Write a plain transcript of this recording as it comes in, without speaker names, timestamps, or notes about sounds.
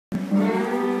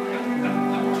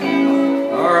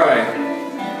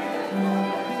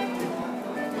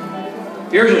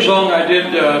Here's a song I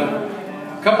did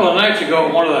a couple of nights ago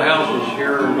at one of the houses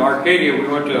here in Arcadia. We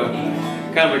went to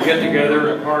kind of a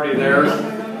get-together, a party there,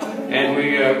 and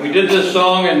we did this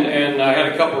song, and I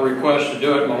had a couple of requests to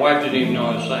do it. My wife didn't even know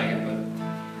I sang it,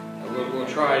 but we'll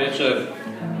try it. It's not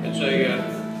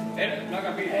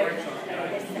going to be a great song.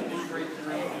 It's straight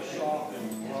through, just soft and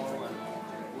slow, and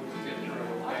we'll get through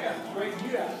it.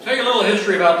 Okay. Tell you a little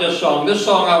history about this song. This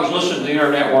song, I was listening to the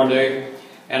internet one day,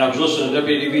 and I was listening to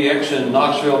WDBX in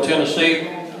Knoxville, Tennessee,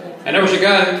 and there was a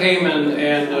guy that came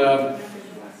and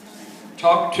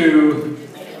talked to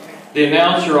the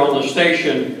announcer on the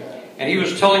station, and he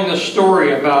was telling this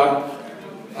story about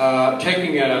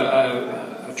taking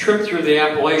a trip through the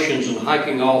Appalachians and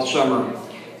hiking all summer.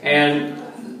 And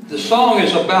the song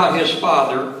is about his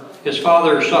father. His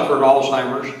father suffered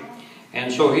Alzheimer's,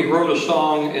 and so he wrote a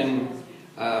song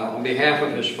on behalf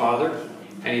of his father,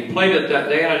 and he played it that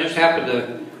day, and I just happened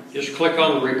to just click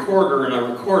on the recorder and I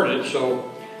recorded it. So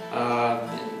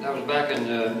that was back in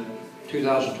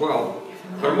 2012.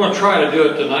 But I'm going to try to do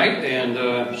it tonight and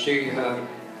see how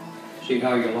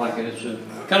you like it. It's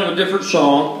kind of a different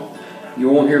song. You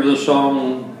won't hear this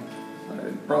song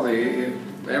probably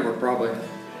ever.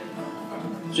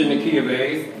 It's in the key of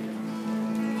A.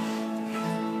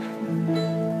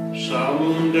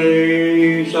 Some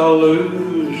days I'll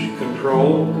lose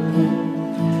control.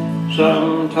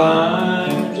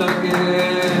 Sometimes I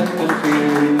get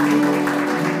confused.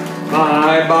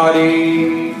 My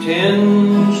body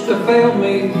tends to fail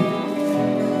me,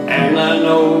 and I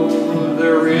know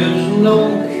there is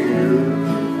no cure.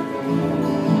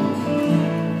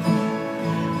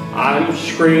 I'm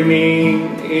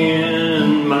screaming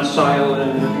in my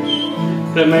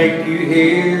silence to make you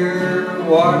hear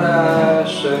what I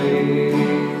say.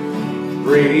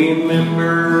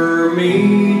 Remember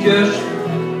me just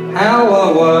how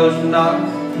I was, not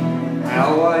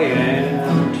how I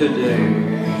am today.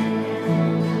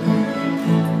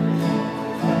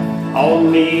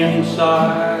 On the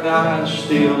inside I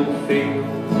still feel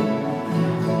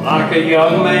like a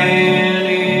young man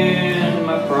in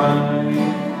my prime,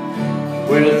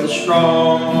 with a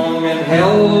strong and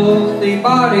healthy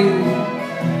body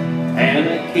and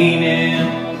a keen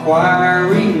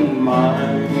inquiring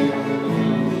mind.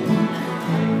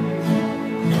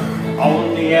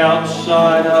 On the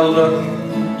outside I look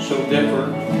so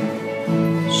different,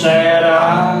 sad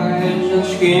eyes and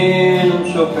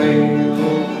skin so pale.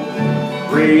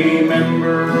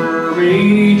 Remember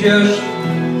me just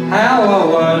how I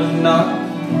was, not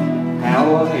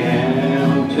how I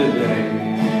am today.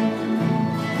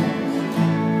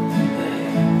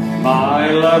 My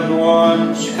loved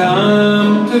ones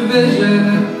come to visit,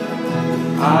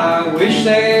 I wish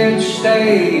they'd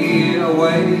stay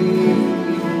away,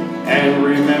 and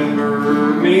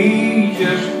remember me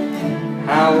just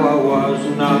how I was,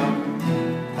 not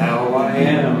how I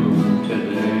am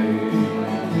today.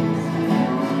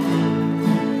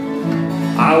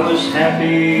 I was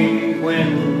happy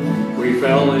when we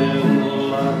fell in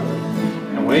love,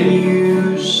 and when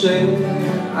you said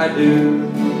I do.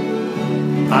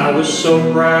 I was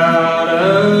so proud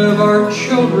of our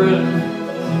children,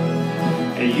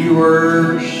 and you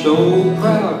were so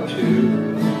proud too.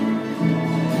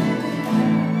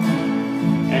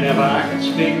 And if I could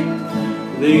speak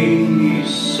these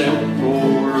simple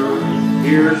words,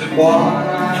 here's what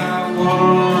I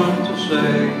want to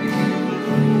say.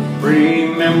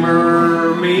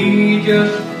 Remember me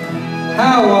just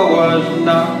how I was,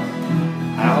 not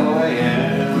how I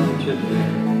am today.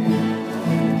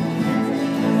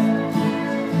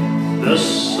 The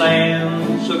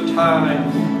sands of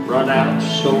time run out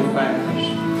so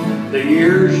fast, the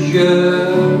years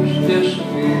just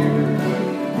disappear.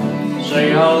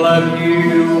 Say I love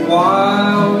you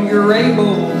while you're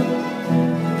able,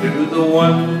 to the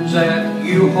ones that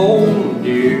you hold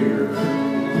dear.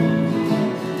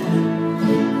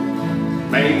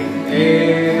 Make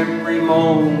every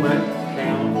moment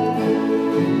count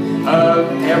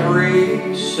of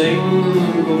every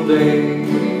single day.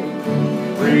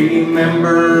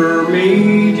 Remember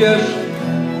me just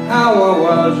how I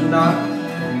was, not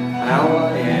how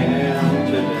I am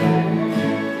today.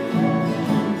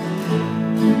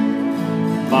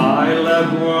 My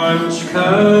loved ones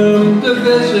come to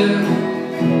visit,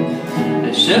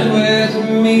 they sit with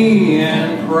me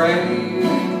and pray,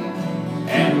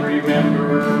 and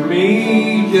remember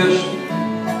me just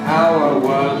how I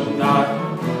was, not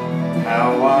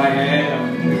how I am